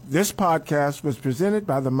This podcast was presented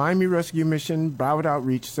by the Miami Rescue Mission Broward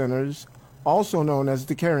Outreach Centers, also known as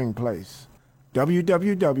The Caring Place.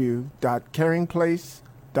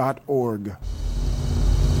 www.caringplace.org.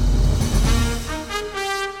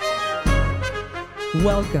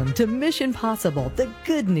 Welcome to Mission Possible, the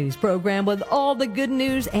good news program with all the good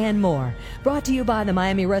news and more. Brought to you by the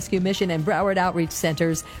Miami Rescue Mission and Broward Outreach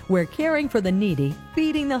Centers, where caring for the needy,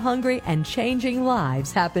 feeding the hungry, and changing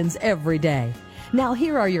lives happens every day. Now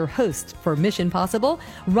here are your hosts for Mission Possible,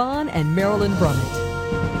 Ron and Marilyn Brummett.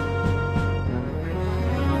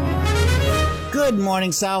 Good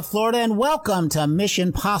morning, South Florida, and welcome to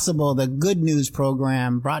Mission Possible, the good news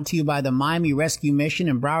program brought to you by the Miami Rescue Mission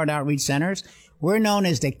and Broward Outreach Centers. We're known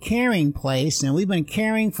as the Caring Place, and we've been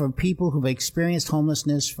caring for people who've experienced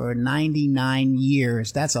homelessness for 99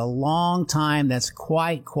 years. That's a long time. That's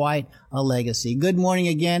quite a legacy. Good morning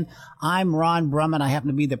again. I'm Ron Brummett. I happen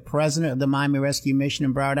to be the president of the Miami Rescue Mission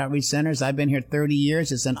and Broward Outreach Centers. I've been here 30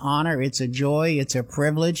 years. It's an honor. It's a joy. It's a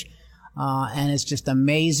privilege. And it's just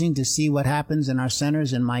amazing to see what happens in our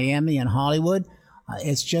centers in Miami and Hollywood.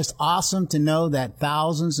 It's just awesome to know that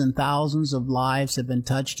thousands and thousands of lives have been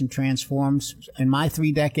touched and transformed in my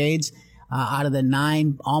 3 decades, out of the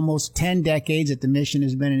 9, almost 10 decades that the mission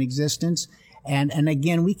has been in existence. And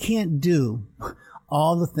again, we can't do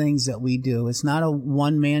all the things that we do. It's not a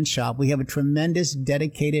one-man shop. We have a tremendous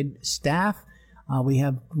dedicated staff. We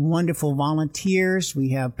have wonderful volunteers.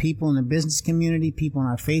 We have people in the business community, people in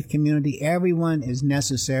our faith community. Everyone is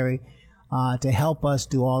necessary to help us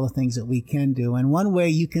do all the things that we can do. And one way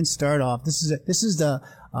you can start off, this is the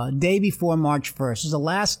day before March 1st. This is the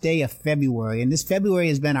last day of February. And this February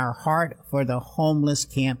has been our Heart for the Homeless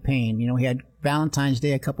campaign. You know, we had Valentine's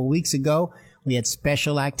Day a couple weeks ago. We had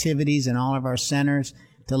special activities in all of our centers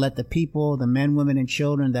to let the people, the men, women, and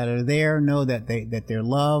children that are there know that they're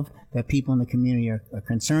loved, that people in the community are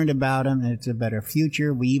concerned about them, and it's a better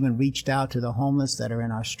future. We even reached out to the homeless that are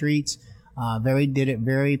in our streets. Did it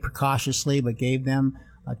very precautiously, but gave them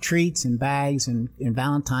treats and bags and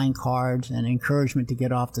Valentine cards and encouragement to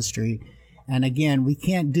get off the street. And again, we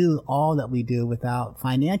can't do all that we do without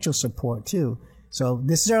financial support too. So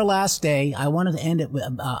this is our last day. I wanted to end it with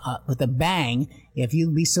a bang. If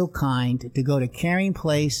you'd be so kind to go to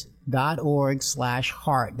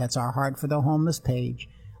caringplace.org/heart. That's our Heart for the Homeless page,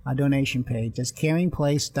 a donation page. That's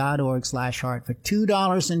caringplace.org/heart for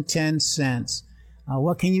 $2.10.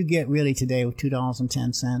 What can you get really today with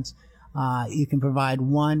 $2.10? You can provide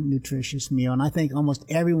one nutritious meal, and I think almost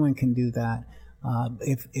everyone can do that.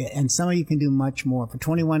 And some of you can do much more. For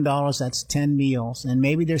 $21, that's 10 meals. And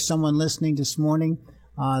maybe there's someone listening this morning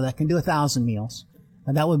that can do 1,000 meals.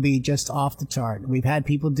 And that would be just off the chart. We've had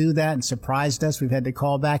people do that and surprised us. We've had to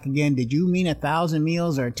call back again. Did you mean 1,000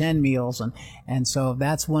 meals or 10 meals? And so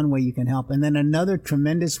that's one way you can help. And then another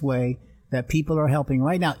tremendous way that people are helping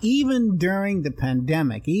right now, even during the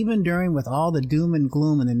pandemic, even during with all the doom and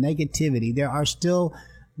gloom and the negativity, there are still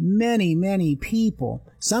many people.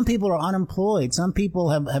 Some people are unemployed. Some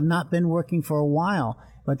people have not been working for a while,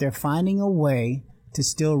 but they're finding a way to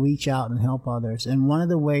still reach out and help others. And one of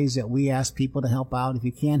the ways that we ask people to help out, if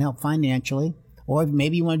you can't help financially, or if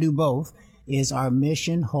maybe you want to do both, is our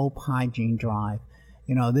Mission Hope Hygiene Drive.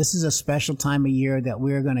 You know, this is a special time of year that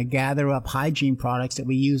we're going to gather up hygiene products that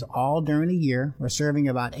we use all during the year. We're serving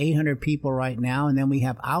about 800 people right now, and then we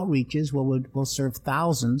have outreaches where we'll serve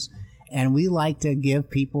thousands, and we like to give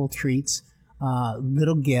people treats,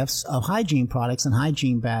 little gifts of hygiene products and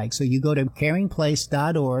hygiene bags. So you go to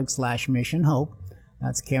caringplace.org/missionhope.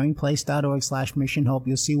 That's caringplace.org/missionhope.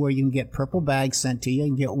 You'll see where you can get purple bags sent to you. You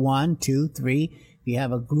can get 1, 2, 3. If you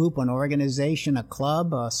have a group, an organization, a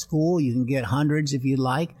club, a school, you can get hundreds if you'd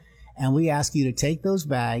like. And we ask you to take those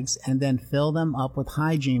bags and then fill them up with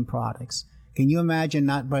hygiene products. Can you imagine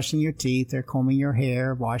not brushing your teeth or combing your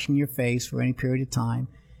hair, washing your face for any period of time?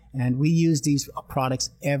 And we use these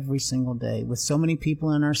products every single day with so many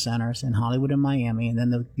people in our centers in Hollywood and Miami, and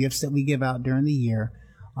then the gifts that we give out during the year.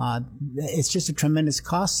 It's just a tremendous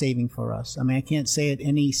cost saving for us. I mean, I can't say it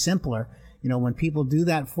any simpler. You know, when people do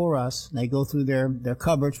that for us, they go through their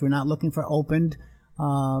cupboards. We're not looking for opened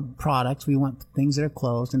products. We want things that are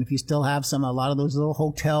closed. And if you still have a lot of those little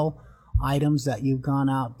hotel items that you've gone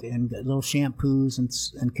out and little shampoos and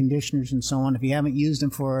conditioners and so on, if you haven't used them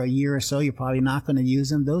for a year or so, you're probably not going to use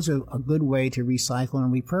them. Those are a good way to recycle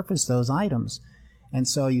and repurpose those items. And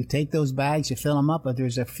so you take those bags, you fill them up. If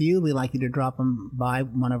there's a few, we like you to drop them by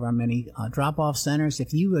one of our many drop-off centers.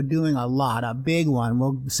 If you are doing a big one,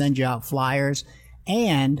 we'll send you out flyers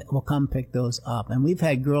and we'll come pick those up. And we've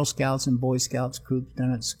had Girl Scouts and Boy Scouts groups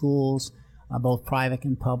done at schools, both private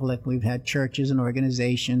and public. We've had churches and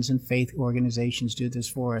organizations and faith organizations do this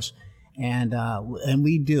for us. And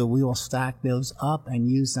we will stack those up and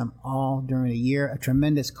use them all during the year. A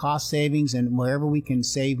tremendous cost savings, and wherever we can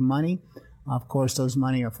save money, of course, those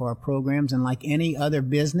money are for our programs. And like any other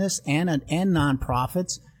business and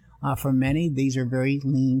nonprofits, for many, these are very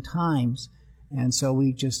lean times. And so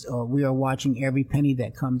we are watching every penny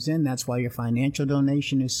that comes in. That's why your financial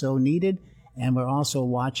donation is so needed. And we're also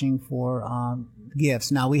watching for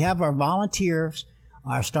gifts. Now, we have our volunteers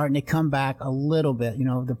are starting to come back a little bit. You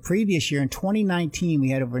know, the previous year in 2019, we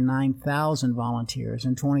had over 9,000 volunteers.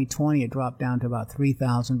 In 2020, it dropped down to about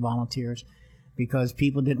 3,000 volunteers because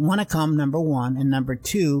people didn't want to come, number one, and number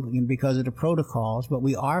two, because of the protocols. But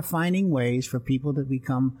we are finding ways for people to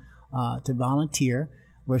become to volunteer.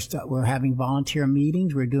 We're having volunteer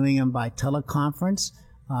meetings. We're doing them by teleconference,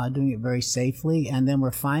 doing it very safely, and then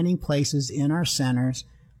we're finding places in our centers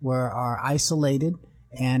where are isolated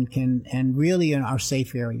and really in our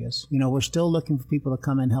safe areas. You know, we're still looking for people to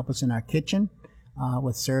come and help us in our kitchen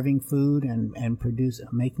with serving food and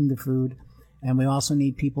making the food. And we also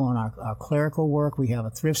need people in our clerical work. We have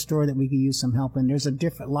a thrift store that we can use some help in. There's a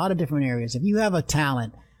lot of different areas. If you have a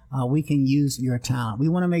talent, we can use your talent. We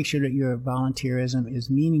want to make sure that your volunteerism is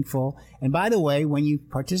meaningful. And by the way, when you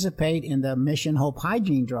participate in the Mission Hope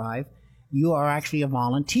Hygiene Drive, you are actually a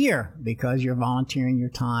volunteer because you're volunteering your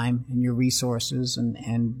time and your resources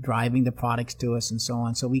and driving the products to us and so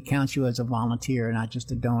on. So we count you as a volunteer, not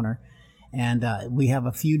just a donor. And we have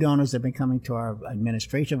a few donors that have been coming to our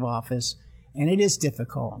administrative office. And it is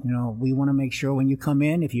difficult. You know, we want to make sure when you come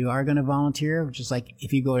in, if you are going to volunteer, just like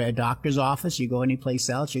if you go to a doctor's office, you go anyplace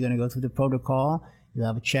else, you're going to go through the protocol. You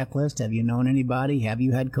have a checklist. Have you known anybody? Have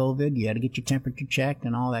you had COVID? You had to get your temperature checked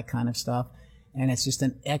and all that kind of stuff. And it's just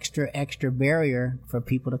an extra barrier for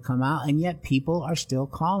people to come out. And yet people are still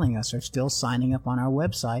calling us, are still signing up on our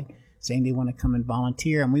website saying they want to come and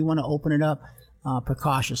volunteer. And we want to open it up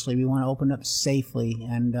precautiously. We want to open it up safely.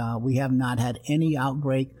 And we have not had any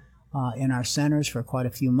outbreak in our centers for quite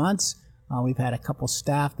a few months. We've had a couple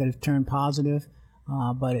staff that have turned positive,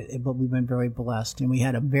 but we've been very blessed. And we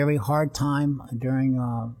had a very hard time during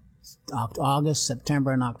August,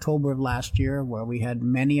 September, and October of last year, where we had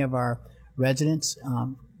many of our residents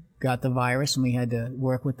got the virus, and we had to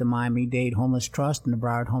work with the Miami-Dade Homeless Trust and the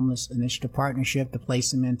Broward Homeless Initiative Partnership to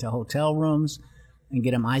place them into hotel rooms and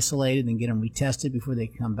get them isolated and get them retested before they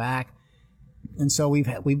come back. And so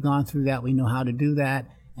we've gone through that. We know how to do that.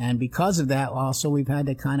 And because of that, also, we've had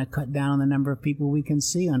to kind of cut down on the number of people we can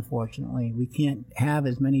see, unfortunately. We can't have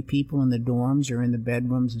as many people in the dorms or in the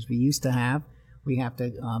bedrooms as we used to have. We have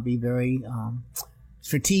to be very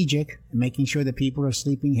strategic in making sure that people are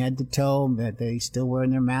sleeping head to toe, that they still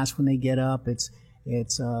wearing their mask when they get up. It's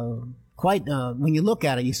quite, when you look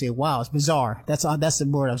at it, you say, wow, it's bizarre. That's the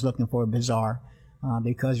word I was looking for, bizarre.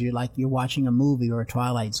 Because you're watching a movie or a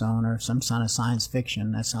Twilight Zone or some kind of science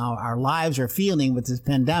fiction. That's how our lives are feeling with this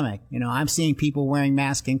pandemic. You know, I'm seeing people wearing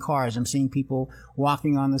masks in cars. I'm seeing people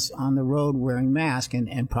walking on the road wearing masks,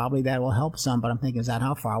 and probably that will help some. But I'm thinking, is that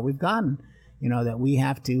how far we've gotten? You know, that we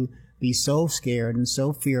have to be so scared and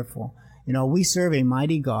so fearful. You know, we serve a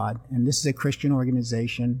mighty God, and this is a Christian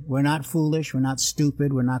organization. We're not foolish. We're not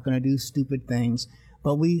stupid. We're not going to do stupid things.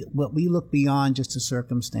 But we look beyond just the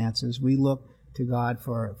circumstances. We look to God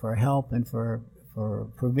for help and for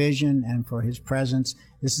provision and for his presence.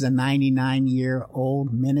 This is a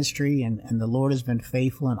 99-year-old ministry, and the Lord has been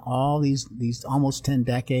faithful in all these almost 10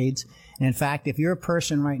 decades. And in fact, if you're a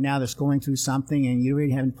person right now that's going through something and you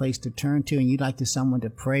really have a place to turn to and you'd like someone to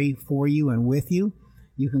pray for you and with you,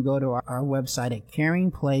 you can go to our website at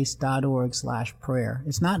caringplace.org/prayer.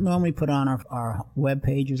 It's not normally put on our web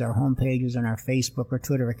pages, our home pages, and our Facebook or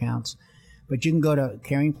Twitter accounts. But you can go to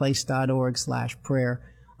caringplace.org/prayer.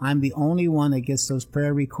 I'm the only one that gets those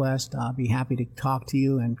prayer requests. I'll be happy to talk to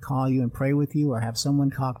you and call you and pray with you, or have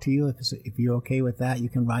someone talk to you. If you're okay with that, you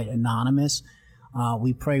can write anonymous.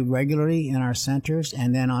 We pray regularly in our centers.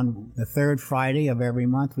 And then on the third Friday of every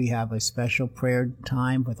month, we have a special prayer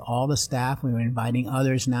time with all the staff. We're inviting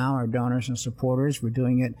others now, our donors and supporters. We're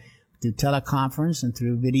doing it through teleconference and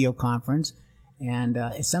through video conference. And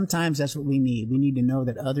sometimes that's what we need. We need to know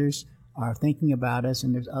that others are thinking about us,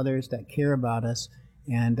 and there's others that care about us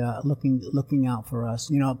and looking out for us.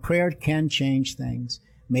 You know, prayer can change things.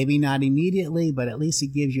 Maybe not immediately, but at least it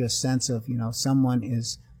gives you a sense of, you know, someone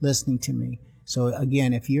is listening to me. So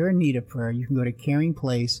again, if you're in need of prayer, you can go to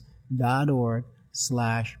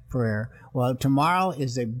caringplace.org/prayer. Well, tomorrow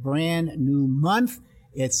is a brand new month.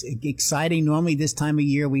 It's exciting. Normally this time of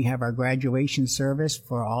year, we have our graduation service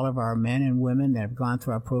for all of our men and women that have gone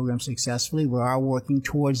through our program successfully. We are working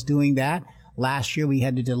towards doing that Last year we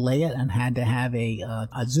had to delay it and had to have a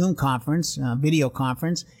Zoom conference, video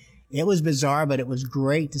conference. It was bizarre, but it was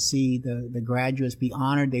great to see the graduates be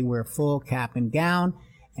honored. They wear full cap and gown,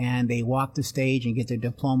 and they walk the stage and get their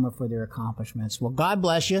diploma for their accomplishments. Well, God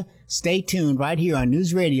bless you. Stay tuned right here on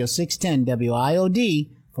News Radio 610 WIOD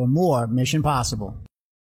for more Mission Possible.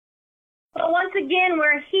 Well, once again,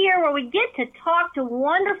 we're here where we get to talk to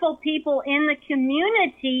wonderful people in the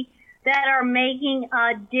community that are making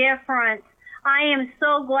a difference. I am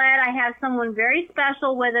so glad I have someone very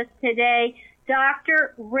special with us today,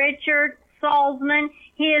 Dr. Richard Salzmann.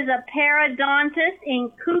 He is a periodontist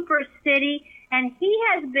in Cooper City, and he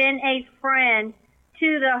has been a friend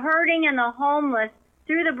to the hurting and the homeless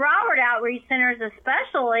through the Broward Outreach Centers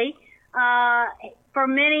especially for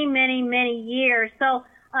many, many, many years. So,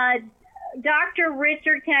 Dr.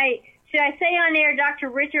 Richard, should I say on air Dr.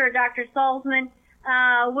 Richard or Dr. Salzmann?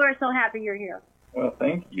 We're so happy you're here. Well,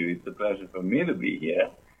 thank you. It's a pleasure for me to be here.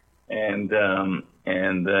 And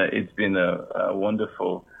it's been a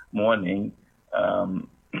wonderful morning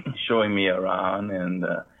showing me around, and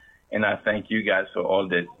I thank you guys for all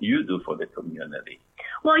that you do for the community.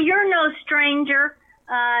 Well, you're no stranger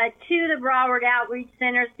to the Broward Outreach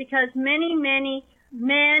Centers because many, many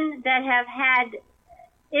men that have had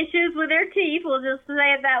issues with their teeth, we'll just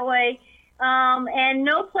say it that way, and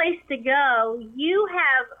no place to go, you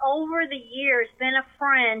have over the years been a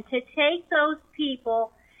friend to take those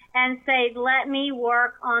people and say, let me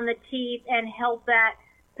work on the teeth and help that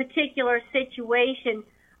particular situation.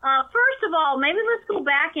 First of all, maybe let's go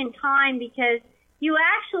back in time because you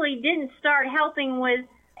actually didn't start helping with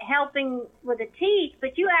the teeth,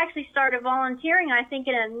 but you actually started volunteering, I think,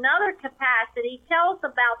 in another capacity. Tell us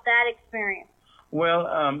about that experience.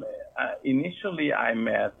 Well, initially I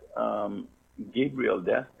met Gabriel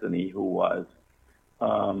Destiny, who was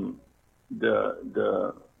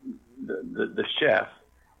the chef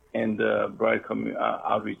in the Broward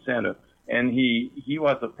Outreach Center, and he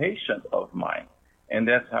was a patient of mine, and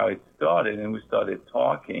that's how it started. And we started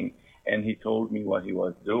talking, and he told me what he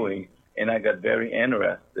was doing, and I got very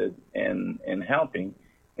interested in helping,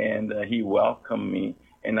 and he welcomed me,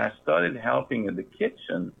 and I started helping in the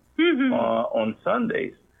kitchen on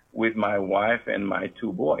Sundays with my wife and my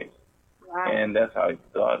two boys. Wow. And that's how it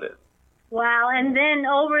started. Wow. And then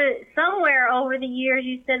somewhere over the years,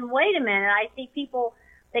 you said, wait a minute, I see people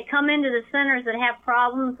that come into the centers that have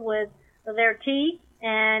problems with their teeth,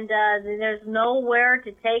 and there's nowhere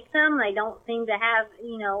to take them. They don't seem to have,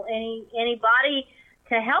 anybody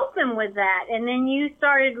to help them with that. And then you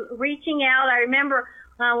started reaching out. I remember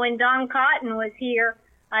when Don Cotton was here,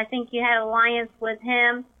 I think you had alliance with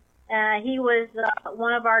him. He was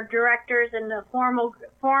one of our directors and the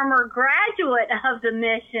former graduate of the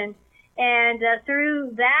mission. And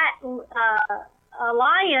through that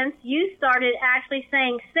alliance, you started actually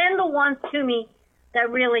saying, send the ones to me that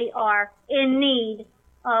really are in need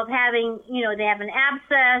of having, they have an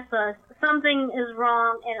abscess, something is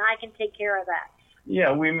wrong, and I can take care of that.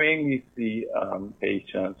 Yeah, we mainly see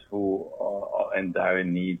patients who are in dire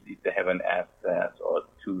need. If they have an abscess or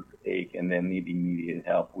toothache and they need immediate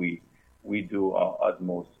help, we do our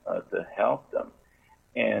utmost to help them.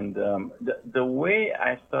 And the way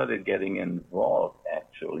I started getting involved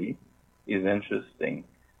actually is interesting.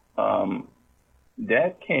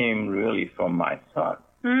 That came really from my son.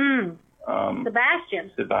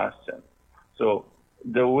 Sebastian. So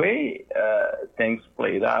the way things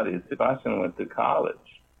played out is Sebastian went to college,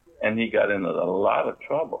 and he got into a lot of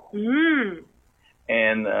trouble.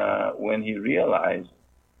 And when he realized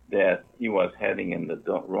that he was heading in the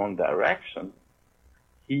wrong direction,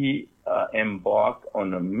 he embarked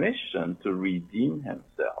on a mission to redeem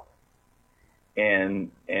himself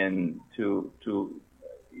and to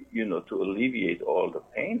alleviate all the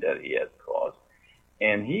pain that he had caused.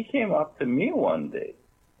 And he came up to me one day,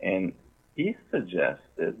 and he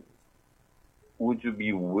suggested, would you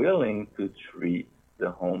be willing to treat the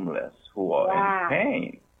homeless who are in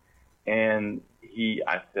pain? And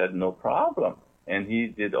I said, no problem. And he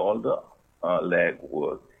did all the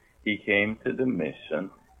legwork. He came to the mission.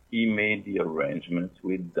 He made the arrangements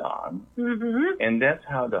with Don. And that's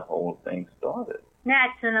how the whole thing started.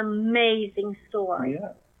 That's an amazing story.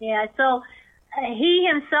 Yeah. Yeah, so he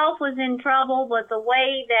himself was in trouble, but the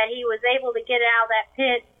way that he was able to get out of that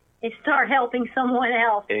pit is start helping someone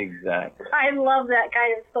else. Exactly. I love that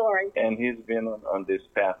kind of story. And he's been on this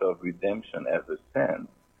path of redemption ever since,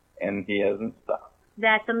 and he hasn't stopped.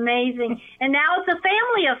 That's amazing. And now it's a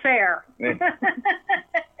family affair.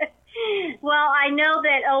 Well, I know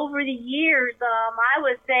that over the years, I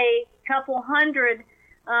would say a couple hundred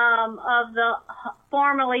of the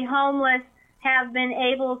formerly homeless have been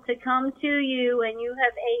able to come to you and you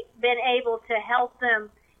have been able to help them.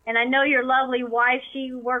 And I know your lovely wife,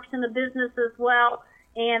 she works in the business as well,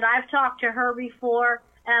 and I've talked to her before.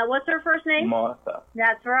 What's her first name? Martha.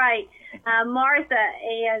 That's right, Martha.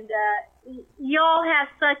 And y'all have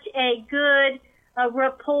such a good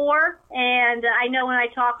rapport, and I know when I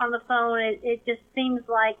talk on the phone, it just seems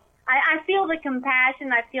like I feel the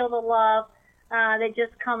compassion, I feel the love that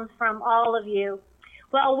just comes from all of you.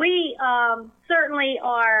 Well, we certainly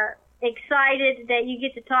are excited that you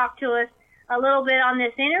get to talk to us a little bit on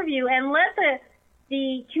this interview, and let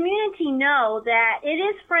the community know that it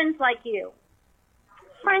is friends like you,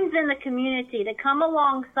 friends in the community that come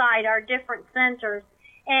alongside our different centers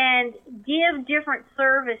and give different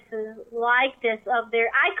services like this of their,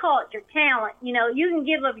 I call it your talent. You know, you can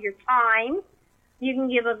give of your time, you can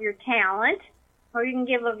give of your talent, or you can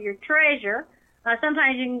give of your treasure.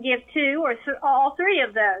 Sometimes you can give two or all three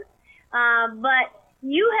of those. But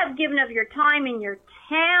you have given of your time and your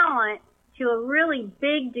talent to a really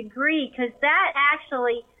big degree, because that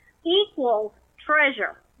actually equals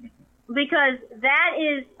treasure, because that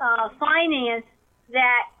is finance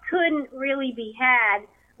that couldn't really be had.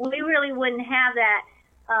 We really wouldn't have that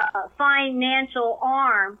financial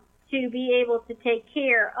arm to be able to take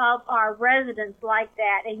care of our residents like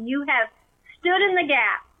that, and you have stood in the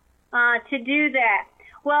gap to do that.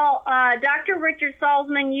 Well, Dr. Richard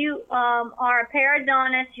Salzmann, you are a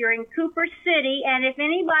periodontist. You're in Cooper City, and if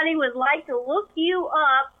anybody would like to look you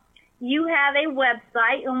up, you have a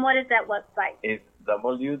website. And what is that website? It's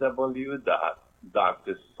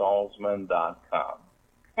www.drsalzmann.com.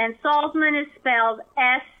 And Salzmann is spelled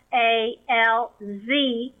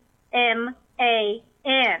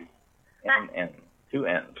S-A-L-Z-M-A-N. N. Two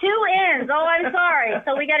N's. Two N's. Oh, I'm sorry.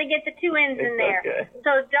 So we got to get the two N's in there. Okay.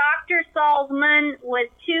 So Dr. Salzmann with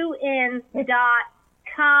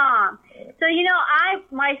 2N's.com. So, you know, I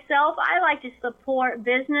like to support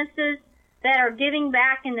businesses that are giving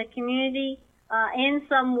back in the community in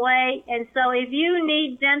some way. And so if you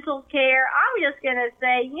need dental care, I'm just going to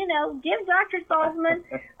say, you know, give Dr. Salzmann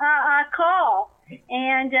a call.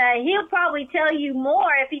 And he'll probably tell you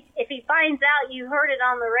more if he finds out you heard it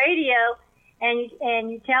on the radio. And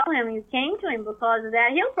you tell him you came to him because of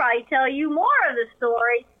that, he'll probably tell you more of the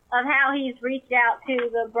story of how he's reached out to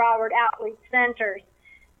the Broward Outreach Centers.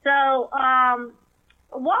 So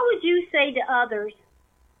what would you say to others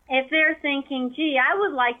if they're thinking, gee, I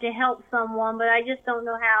would like to help someone, but I just don't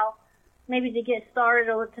know how maybe to get started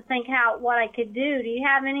or to think what I could do? Do you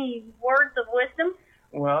have any words of wisdom?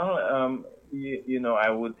 Well, you know, I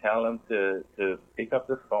would tell them to pick up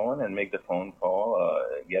the phone and make the phone call,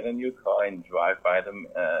 get in your car and drive by them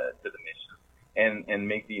to the mission and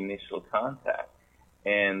make the initial contact.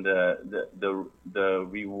 And the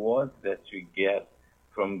rewards that you get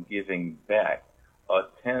from giving back are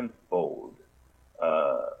tenfold.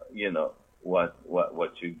 You know, what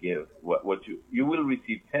you give, what you will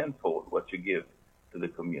receive tenfold what you give to the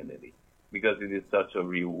community, because it is such a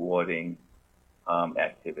rewarding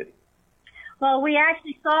activity. Well, we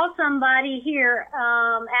actually saw somebody here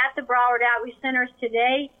at the Broward Outreach Centers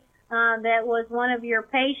today that was one of your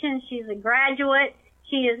patients. She's a graduate.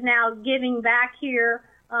 She is now giving back here,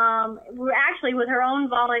 actually with her own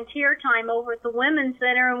volunteer time over at the Women's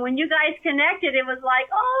Center. And when you guys connected, it was like,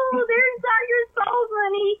 oh, there's Dr.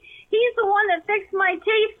 Salzmann. He's the one that fixed my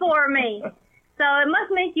teeth for me. So it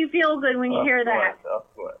must make you feel good when you hear that. Of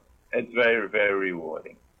course. It's very, very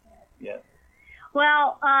rewarding. Yes.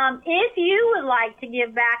 Well, if you would like to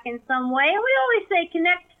give back in some way, and we always say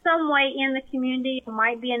connect some way in the community. It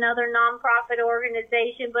might be another nonprofit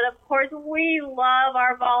organization, but of course we love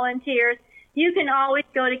our volunteers. You can always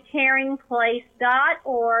go to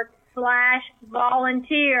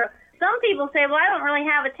caringplace.org/volunteer. Some people say, well, I don't really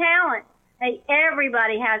have a talent. Hey,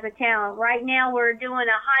 everybody has a talent. Right now we're doing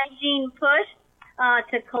a hygiene push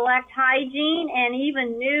to collect hygiene and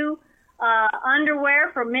even new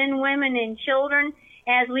underwear for men, women, and children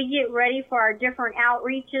as we get ready for our different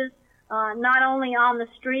outreaches, not only on the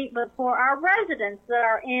street, but for our residents that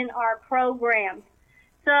are in our programs.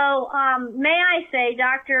 So may I say,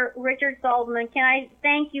 Dr. Richard Salzmann, can I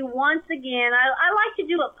thank you once again? I like to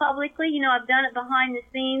do it publicly. You know, I've done it behind the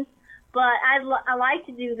scenes, but I like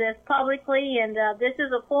to do this publicly, and this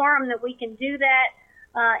is a forum that we can do that.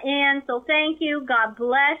 And so thank you. God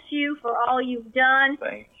bless you for all you've done.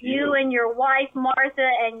 Thank you. You and your wife,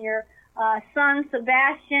 Martha, and your son,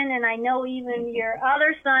 Sebastian, and I know even your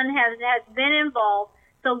other son has been involved.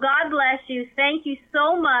 So God bless you. Thank you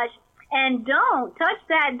so much. And don't touch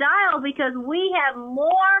that dial, because we have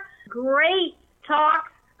more great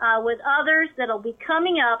talks with others that'll be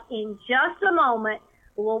coming up in just a moment.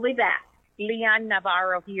 We'll be back. Leanne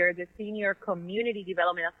Navarro here, the Senior Community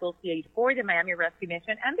Development Associate for the Miami Rescue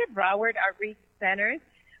Mission and the Broward Outreach Centers.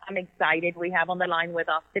 I'm excited. We have on the line with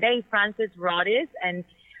us today Frances Rodis, and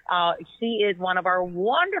she is one of our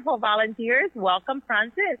wonderful volunteers. Welcome,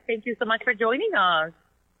 Frances. Thank you so much for joining us.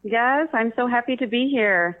 Yes, I'm so happy to be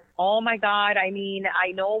here. Oh, my God. I mean,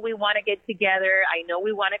 I know we want to get together. I know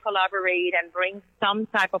we want to collaborate and bring some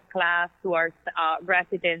type of class to our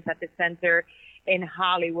residents at the center in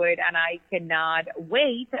Hollywood, and I cannot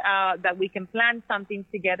wait that we can plan something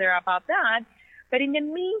together about that. But in the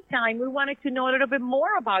meantime, we wanted to know a little bit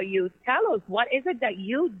more about you. Tell us, what is it that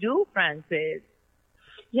you do, Frances?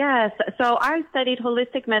 Yes, so I've studied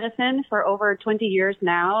holistic medicine for over 20 years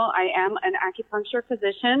now. I am an acupuncture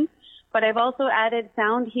physician, but I've also added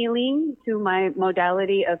sound healing to my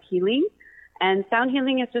modality of healing. And sound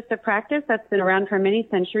healing is just a practice that's been around for many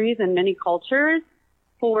centuries and many cultures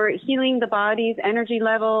for healing the body's energy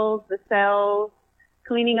levels, the cells,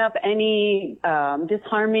 cleaning up any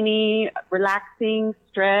disharmony, relaxing,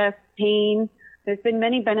 stress, pain. There's been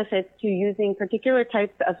many benefits to using particular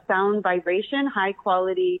types of sound vibration, high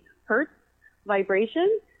quality hertz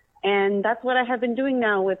vibration. And that's what I have been doing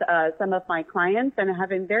now with some of my clients, and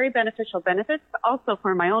having very beneficial benefits also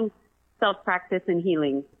for my own self-practice and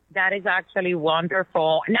healing. That is actually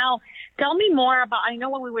wonderful. Now, tell me more about, I know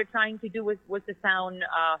what we were trying to do was the sound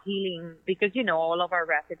healing, because, you know, all of our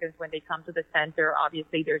residents, when they come to the center,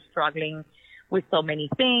 obviously they're struggling with so many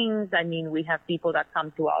things. I mean, we have people that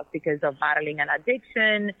come to us because of battling an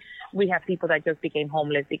addiction. We have people that just became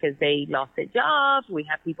homeless because they lost their jobs. We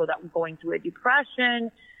have people that were going through a depression.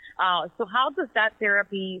 So how does that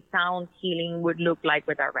therapy sound healing would look like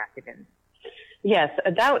with our residents? Yes,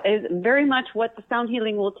 that is very much what the sound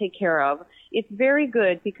healing will take care of. It's very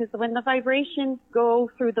good because when the vibrations go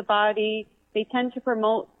through the body, they tend to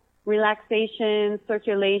promote relaxation,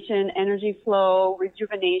 circulation, energy flow,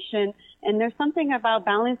 rejuvenation, and there's something about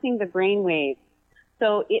balancing the brain waves.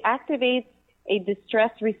 So it activates a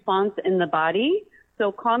distress response in the body,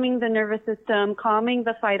 so calming the nervous system, calming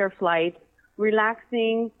the fight or flight,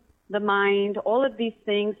 relaxing the mind, all of these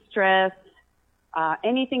things, stress,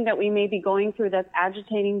 anything that we may be going through that's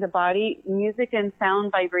agitating the body. Music and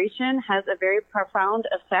sound vibration has a very profound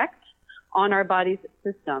effect on our body's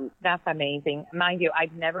system. That's amazing. Mind you,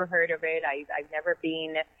 I've never heard of it. I've never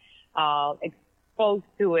been exposed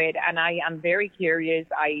to it, and I am very curious.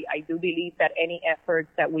 I do believe that any efforts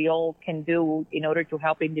that we all can do in order to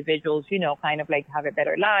help individuals, you know, kind of like have a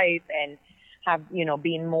better life and have, you know,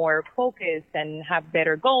 being more focused and have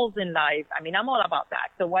better goals in life. I mean, I'm all about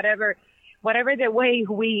that. So whatever the way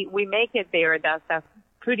we make it there, that's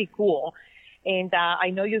pretty cool. And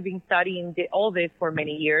I know you've been studying all this for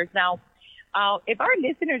many years now. If our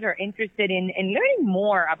listeners are interested in learning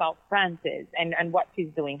more about Frances and what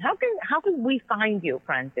she's doing, how can we find you,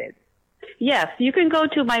 Frances? Yes, you can go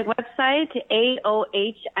to my website,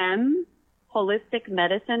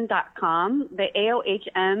 AOHMholisticmedicine.com. The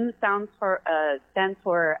AOHM stands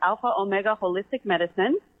for Alpha Omega Holistic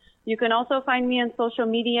Medicine. You can also find me on social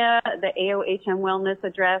media, the AOHM Wellness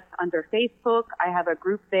address under Facebook. I have a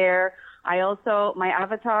group there. My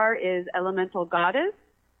avatar is Elemental Goddess,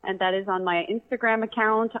 and that is on my Instagram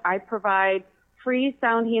account. I provide free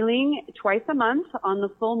sound healing twice a month on the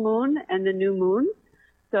full moon and the new moon.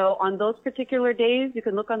 So on those particular days, you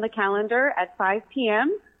can look on the calendar at 5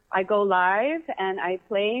 p.m. I go live and I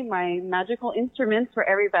play my magical instruments for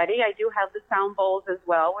everybody. I do have the sound bowls as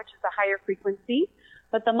well, which is a higher frequency.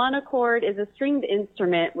 But the monochord is a stringed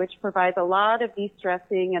instrument, which provides a lot of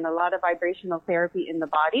de-stressing and a lot of vibrational therapy in the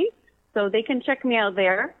body. So they can check me out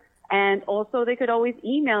there. And also they could always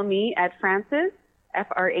email me at Frances,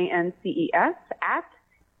 Frances, at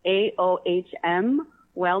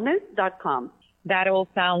AOHMwellness.com. That all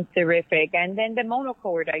sounds terrific. And then the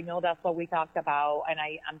monochord, I know that's what we talked about, and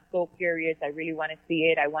I'm so curious. I really want to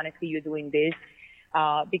see it. I want to see you doing this.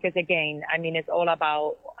 Because again, I mean, it's all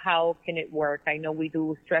about how can it work. I know we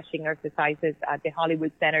do stretching exercises at the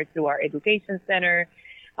Hollywood Center through our education center.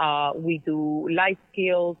 We do life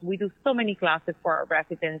skills. We do so many classes for our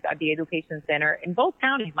residents at the education center in both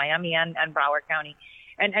counties, Miami and Broward County.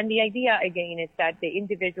 And the idea, again, is that the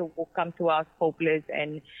individual will come to us hopeless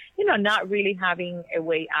and, you know, not really having a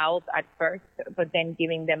way out at first, but then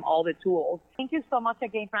giving them all the tools. Thank you so much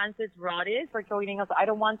again, Frances Rodis, for joining us. I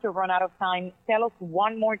don't want to run out of time. Tell us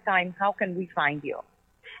one more time, how can we find you?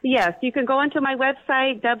 Yes, you can go onto my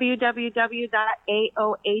website,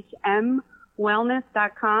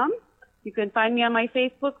 www.aohmwellness.com. You can find me on my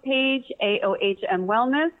Facebook page, AOHM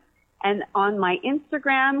Wellness, and on my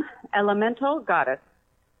Instagram, Elemental Goddess.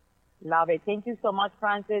 Love it. Thank you so much,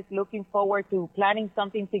 Francis. Looking forward to planning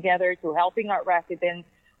something together, to helping our residents.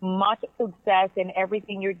 Much success in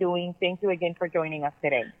everything you're doing. Thank you again for joining us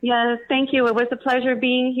today. Yes, thank you. It was a pleasure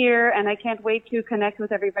being here, and I can't wait to connect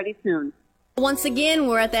with everybody soon. Once again,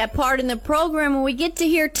 we're at that part in the program where we get to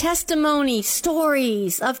hear testimony,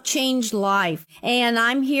 stories of changed life. And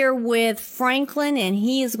I'm here with Franklin, and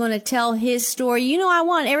he is going to tell his story. You know, I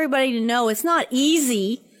want everybody to know it's not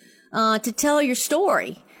easy to tell your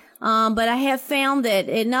story. But I have found that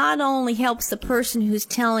it not only helps the person who's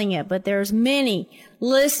telling it, but there's many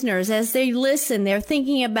listeners, as they listen, they're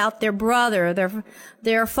thinking about their brother,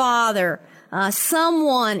 their father,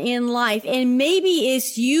 someone in life, and maybe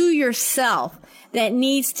it's you yourself that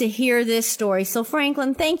needs to hear this story. So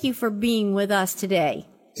Franklin, thank you for being with us today.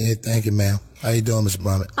 Yeah, thank you, ma'am. How you doing, Mr.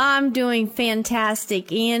 Brummett? I'm doing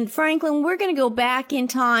fantastic. And Franklin, we're going to go back in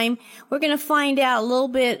time. We're going to find out a little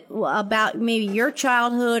bit about maybe your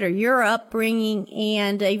childhood or your upbringing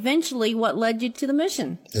and eventually what led you to the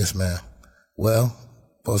mission. Yes, ma'am. Well,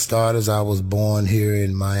 for starters, I was born here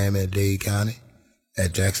in Miami-Dade County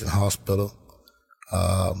at Jackson Hospital.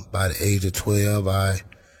 By the age of 12, I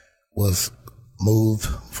was moved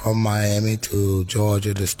from Miami to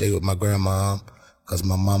Georgia to stay with my grandma, because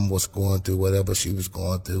my mom was going through whatever she was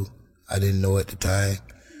going through. I didn't know at the time.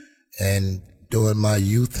 And during my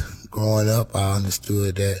youth, growing up, I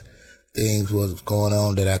understood that things was going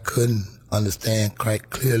on that I couldn't understand quite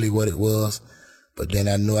clearly what it was. But then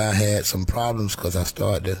I knew I had some problems because I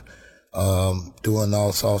started doing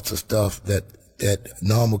all sorts of stuff that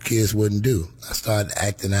normal kids wouldn't do. I started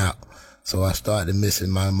acting out. So I started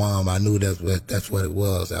missing my mom. I knew that's what it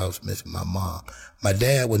was. I was missing my mom. My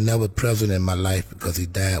dad was never present in my life because he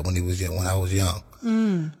died when I was young.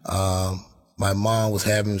 My mom was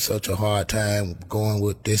having such a hard time going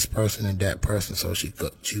with this person and that person, so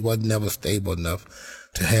she was never stable enough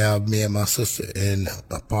to have me and my sister in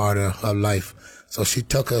a part of her life. So she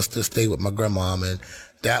took us to stay with my grandma, and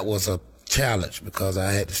that was a challenge because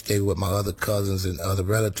I had to stay with my other cousins and other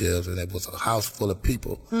relatives, and it was a house full of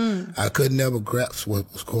people. I could never grasp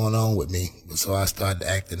what was going on with me, so I started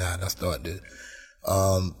acting out. I started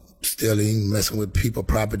stealing, messing with people,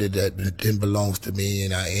 property that didn't belong to me,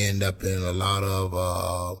 and I ended up in a lot of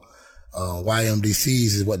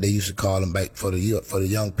YMDCs is what they used to call them back for the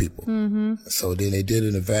young people. So then they did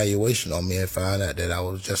an evaluation on me and found out that I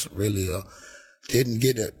was just really didn't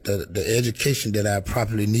get the education that I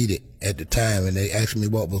properly needed at the time, and they asked me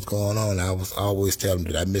what was going on. I was always telling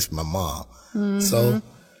them that I missed my mom. So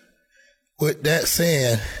with that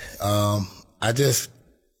saying,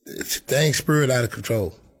 things spurred out of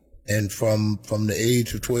control. And from the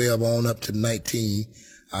age of 12 on up to 19,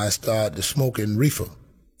 I started smoking reefer.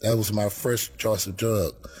 That was my first choice of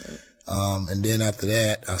drug. And then after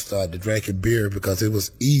that, I started drinking beer because it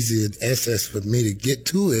was easy and access for me to get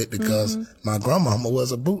to it because my grandmama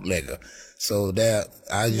was a bootlegger. So that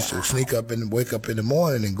I used to wake up in the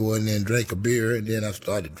morning and go in there and drink a beer. And then I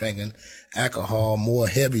started drinking alcohol, more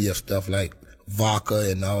heavier stuff like vodka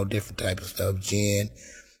and all different types of stuff, gin.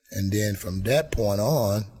 And then from that point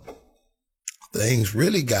on, things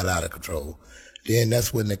really got out of control. Then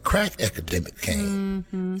that's when the crack epidemic came.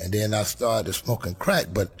 And then I started smoking crack.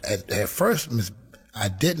 But at first, I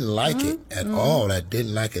didn't like it at all. I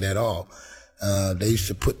didn't like it at all. They used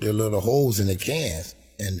to put their little holes in the cans,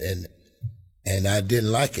 and I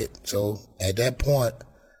didn't like it. So at that point,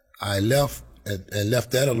 I left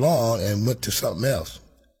that alone and went to something else.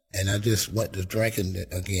 And I just went to drinking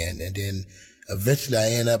again. And then eventually I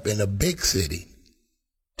ended up in a big city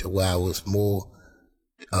to where I was more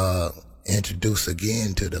introduced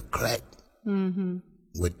again to the crack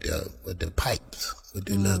with the pipes, with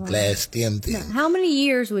the little glass stem thing. Now, how many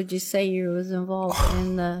years would you say you was involved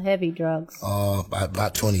in the heavy drugs?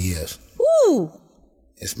 About 20 years. Ooh!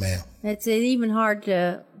 Yes, ma'am. It's even hard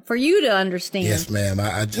for you to understand. Yes, ma'am.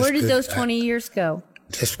 Where did those 20 years go?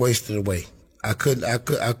 Just wasted away. I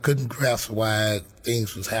couldn't grasp why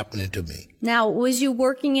things was happening to me. Now, was you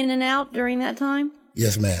working in and out during that time?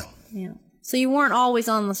 Yes, ma'am. Yeah. So you weren't always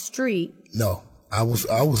on the street. No, I was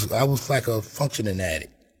like a functioning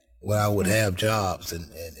addict, where I would have jobs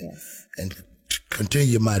and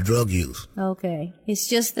continue my drug use. Okay, it's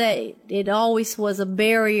just that it always was a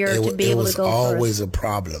barrier to be able to go. It was always a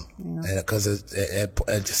problem, because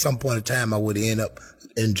at some point in time I would end up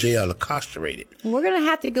in jail, incarcerated. We're gonna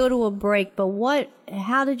have to go to a break, but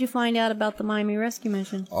how did you find out about the Miami Rescue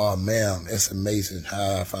Mission? Oh, ma'am, it's amazing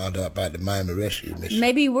how I found out about the Miami Rescue Mission.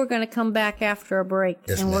 Maybe we're gonna come back after a break,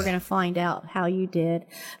 yes, and we're gonna find out how you did.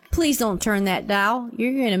 Please don't turn that dial.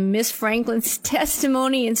 You're gonna miss Franklin's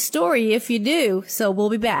testimony and story if you do. So we'll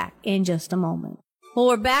be back in just a moment. Well,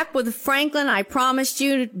 we're back with Franklin. I promised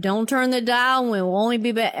you, don't turn the dial. We'll only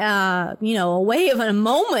be, away in a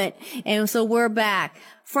moment. And so we're back.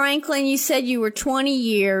 Franklin, you said you were 20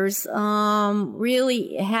 years,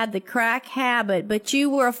 really had the crack habit, but you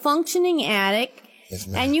were a functioning addict. Yes,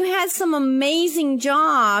 ma'am. And you had some amazing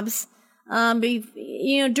jobs,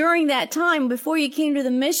 during that time before you came to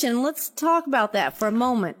the mission. Let's talk about that for a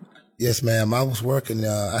moment. Yes, ma'am. I was working,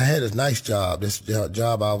 I had a nice job. This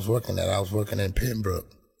job I was working at, I was working in Pembroke,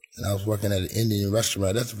 and I was working at an Indian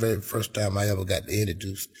restaurant. That's the very first time I ever got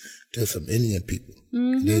introduced to some Indian people.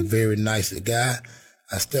 Mm-hmm. They're very nice. The guy,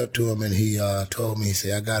 I stepped to him and he told me, he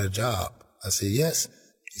said, I got a job. I said, yes.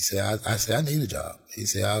 He said, I said, I need a job. He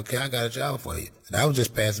said, okay, I got a job for you. And I was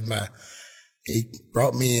just passing by. He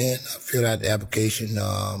brought me in. I filled out the application,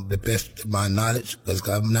 the best of my knowledge, because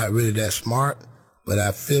I'm not really that smart. But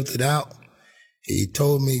I filled it out. He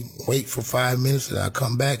told me, wait for 5 minutes and I'll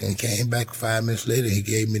come back, and came back 5 minutes later. He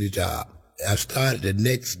gave me the job. I started the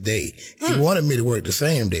next day. He wanted me to work the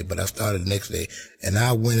same day, but I started the next day, and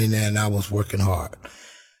I went in there and I was working hard.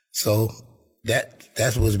 So that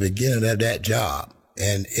was the beginning of that job.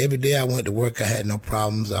 And every day I went to work, I had no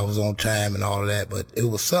problems. I was on time and all of that, but it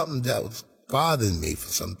was something that was bothering me for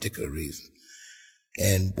some particular reason.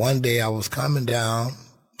 And one day I was coming down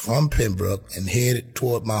from Pembroke and headed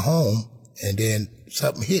toward my home, and then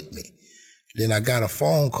something hit me. Then I got a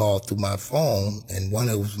phone call through my phone, and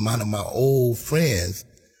it was one of my old friends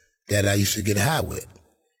that I used to get high with.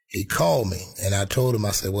 He called me, and I told him, I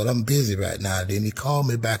said, well, I'm busy right now. Then he called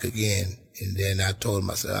me back again, and then I told him,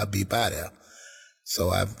 I said, I'll be by there. So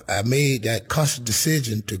I made that conscious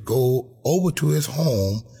decision to go over to his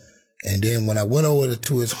home, and then when I went over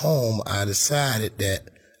to his home, I decided that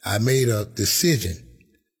I made a decision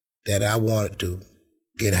that I wanted to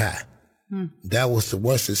get high. That was the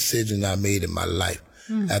worst decision I made in my life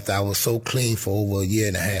after I was so clean for over a year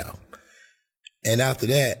and a half. And after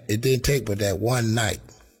that, it didn't take but that one night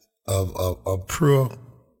of pure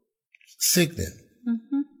sickness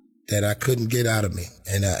that I couldn't get out of me.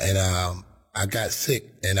 And I got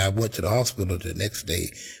sick, and I went to the hospital the next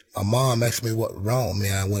day. My mom asked me what was wrong with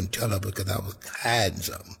me. I wouldn't tell her because I was hiding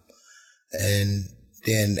something. And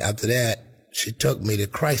then after that, she took me to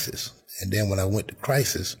Crisis. And then when I went to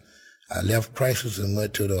Crisis, I left Crisis and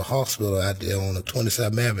went to the hospital out there on the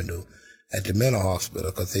 27th Avenue at the mental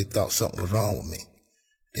hospital because they thought something was wrong with me.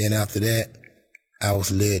 Then after that, I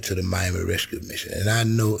was led to the Miami Rescue Mission. And I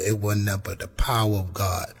know it wasn't nothing but the power of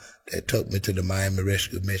God that took me to the Miami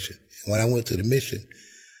Rescue Mission. And when I went to the mission,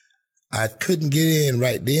 I couldn't get in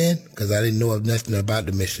right then because I didn't know nothing about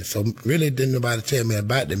the mission. So really didn't nobody tell me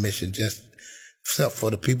about the mission, just except for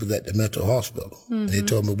the people at the mental hospital. Mm-hmm. They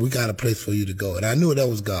told me, we got a place for you to go. And I knew that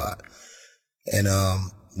was God. And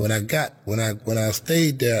when I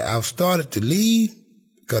stayed there, I started to leave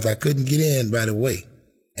because I couldn't get in right away.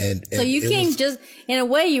 And so you came just, in a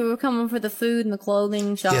way, you were coming for the food and the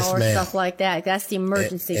clothing, shower, yes, stuff like that. That's the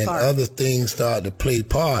emergency part. And other things started to play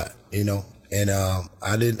part, you know. And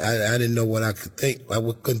I didn't know what I could think. I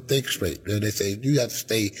couldn't think straight. They said, you have to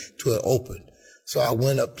stay till it opened. So I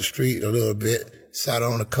went up the street a little bit, sat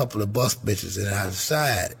on a couple of bus benches, and I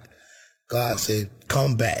decided, God said,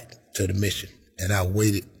 come back to the mission. And I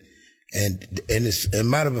waited. And as a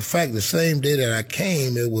matter of fact, the same day that I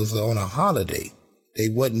came, it was on a holiday. They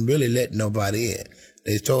wasn't really letting nobody in.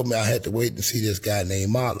 They told me I had to wait and see this guy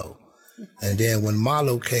named Marlo. And then when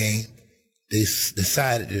Marlo came, they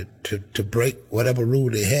decided to break whatever rule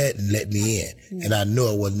they had and let me in. And I knew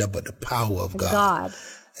it wasn't nothing but the power of God.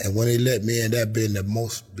 And when they let me in, that's been the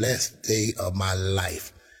most blessed day of my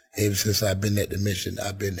life. Ever since I've been at the mission,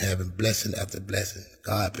 I've been having blessing after blessing.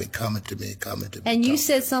 God been coming to me. And you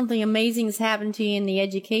said something amazing has happened to you in the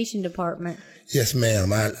education department. Yes,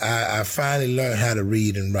 ma'am. I finally learned how to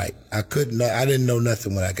read and write. I didn't know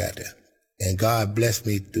nothing when I got there. And God blessed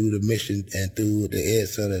me through the mission and through the Ed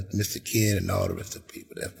Center, Mr. Ken, and all the rest of the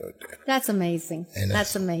people that worked there. That's amazing.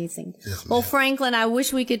 That's amazing. Yes, well, Franklin, I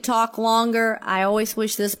wish we could talk longer. I always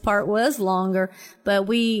wish this part was longer, but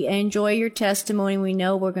we enjoy your testimony. We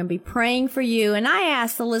know we're going to be praying for you. And I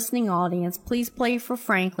ask the listening audience, please pray for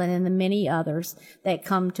Franklin and the many others that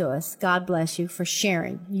come to us. God bless you for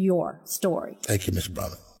sharing your story. Thank you, Mr.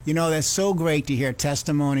 Brother. You know, that's so great to hear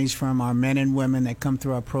testimonies from our men and women that come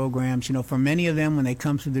through our programs. You know, for many of them, when they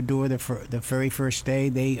come through the door the very first day,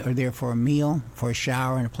 they are there for a meal, for a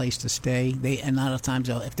shower, and a place to stay. And a lot of times,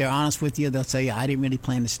 if they're honest with you, they'll say, I didn't really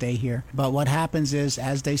plan to stay here. But what happens is,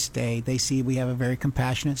 as they stay, they see we have a very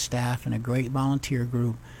compassionate staff and a great volunteer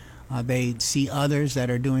group. They see others that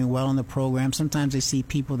are doing well in the program. Sometimes they see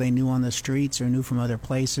people they knew on the streets or knew from other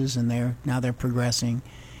places, and they're progressing.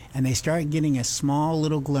 and they start getting a small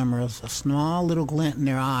little glimmer, a small little glint in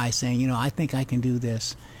their eye saying, I think I can do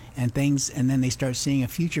this, and then they start seeing a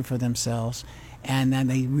future for themselves. And then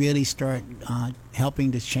they really start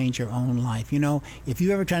helping to change their own life. If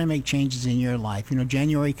you ever try to make changes in your life,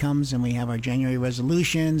 January comes and we have our January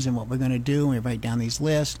resolutions and what we're going to do, and we write down these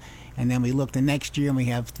lists, and then we look the next year and we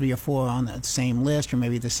have 3 or 4 on the same list or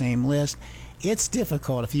maybe the same list. It's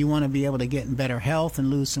difficult if you want to be able to get in better health and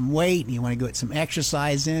lose some weight, and you want to get some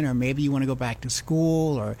exercise in, or maybe you want to go back to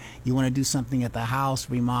school, or you want to do something at the house,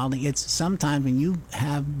 remodeling. It's sometimes when you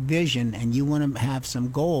have vision and you want to have some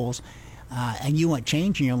goals, and you want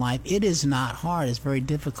change in your life, it is not hard. It's very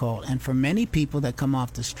difficult. And for many people that come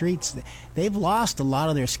off the streets, they've lost a lot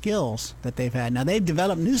of their skills that they've had. Now, they've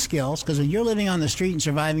developed new skills, because when you're living on the street and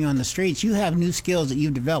surviving on the streets, you have new skills that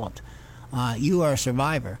you've developed. You are a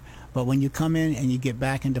survivor. But when you come in and you get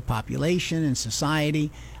back into population and society,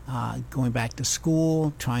 going back to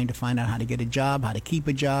school, trying to find out how to get a job, how to keep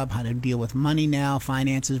a job, how to deal with money now,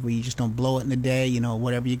 finances, where you just don't blow it in the day.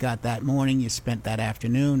 Whatever you got that morning, you spent that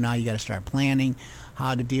afternoon. Now you got to start planning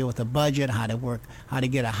how to deal with a budget, how to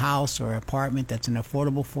get a house or apartment that's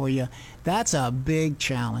affordable for you. That's a big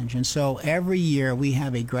challenge. And so every year we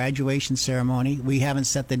have a graduation ceremony. We haven't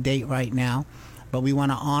set the date right now, but we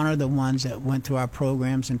want to honor the ones that went through our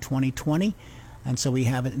programs in 2020. And so we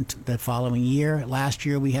have it the following year. Last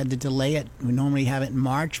year we had to delay it. We normally have it in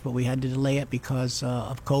March, but we had to delay it because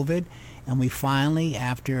of COVID. And we finally,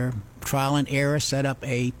 after trial and error, set up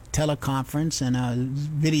a teleconference and a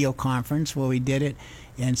video conference where we did it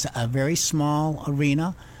in a very small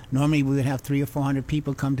arena. Normally we would have 300 or 400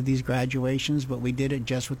 people come to these graduations, but we did it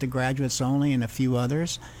just with the graduates only and a few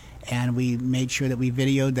others. And we made sure that we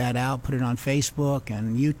videoed that out, put it on Facebook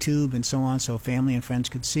and YouTube and so on, so family and friends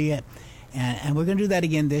could see it. And we're going to do that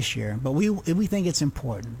again this year. But we think it's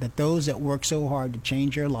important that those that work so hard to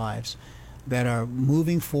change their lives, that are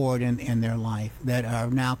moving forward in their life, that are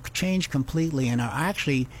now changed completely and are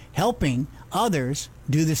actually helping others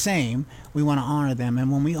do the same, we want to honor them. And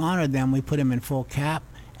when we honor them, we put them in full cap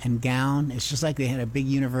and gown. It's just like they had a big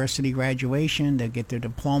university graduation. They get their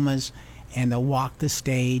diplomas and they'll walk the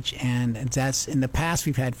stage. And that's, in the past,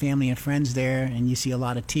 we've had family and friends there, and you see a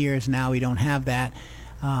lot of tears. Now we don't have that.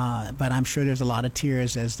 But I'm sure there's a lot of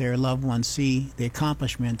tears as their loved ones see the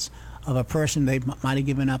accomplishments of a person they might have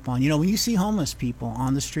given up on. When you see homeless people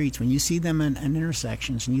on the streets, when you see them in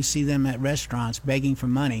intersections, and you see them at restaurants begging for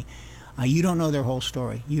money, you don't know their whole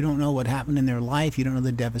story. You don't know what happened in their life. You don't know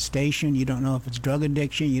the devastation. You don't know if it's drug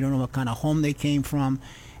addiction. You don't know what kind of home they came from.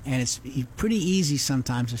 And it's pretty easy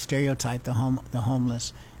sometimes to stereotype the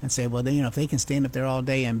homeless and say, well, if they can stand up there all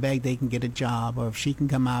day and beg, they can get a job. Or if she can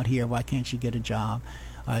come out here, why can't she get a job?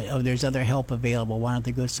 Or there's other help available. Why don't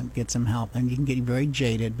they get some help? And you can get very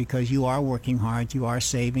jaded because you are working hard, you are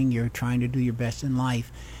saving, you're trying to do your best in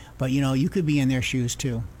life. But, you could be in their shoes,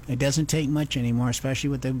 too. It doesn't take much anymore,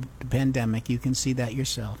 especially with the pandemic. You can see that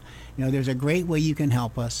yourself. There's a great way you can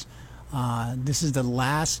help us. This is the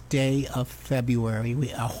last day of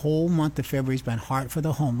February. A whole month of February has been Heart for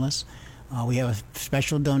the Homeless. We have a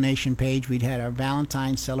special donation page. We'd had our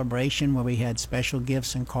Valentine's celebration where we had special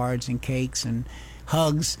gifts and cards and cakes and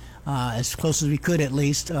hugs, as close as we could at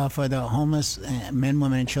least, for the homeless men,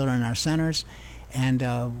 women, and children in our centers. And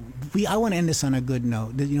I want to end this on a good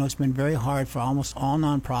note. It's been very hard for almost all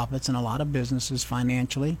nonprofits and a lot of businesses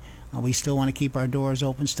financially. We still want to keep our doors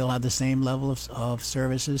open, still have the same level of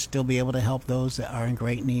services, still be able to help those that are in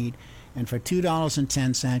great need. And for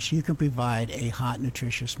 $2.10, you can provide a hot,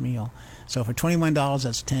 nutritious meal. So for $21,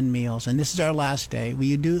 that's 10 meals. And this is our last day. Will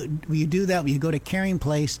you do that? Will you go to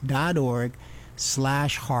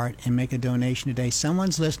caringplace.org/heart and make a donation today?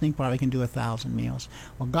 Someone's listening, probably can do 1,000 meals.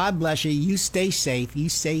 Well, God bless you. You stay safe, you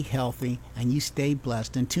stay healthy, and you stay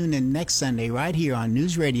blessed. And tune in next Sunday right here on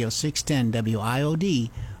News Radio 610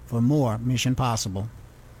 WIOD for more Mission Possible.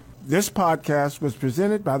 This podcast was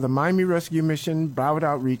presented by the Miami Rescue Mission Broward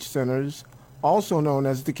Outreach Centers, also known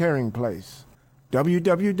as The Caring Place.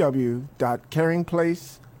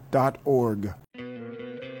 www.caringplace.org.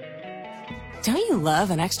 Don't you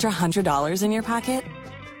love an extra $100 in your pocket?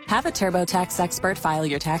 Have a TurboTax expert file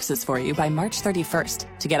your taxes for you by March 31st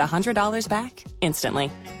to get $100 back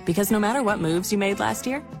instantly. Because no matter what moves you made last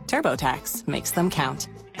year, TurboTax makes them count.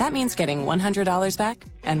 That means getting $100 back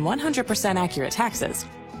and 100% accurate taxes,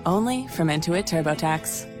 only from Intuit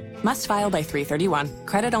TurboTax. Must file by 3/31.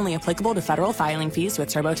 Credit only applicable to federal filing fees with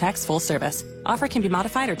TurboTax full service. Offer can be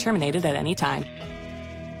modified or terminated at any time.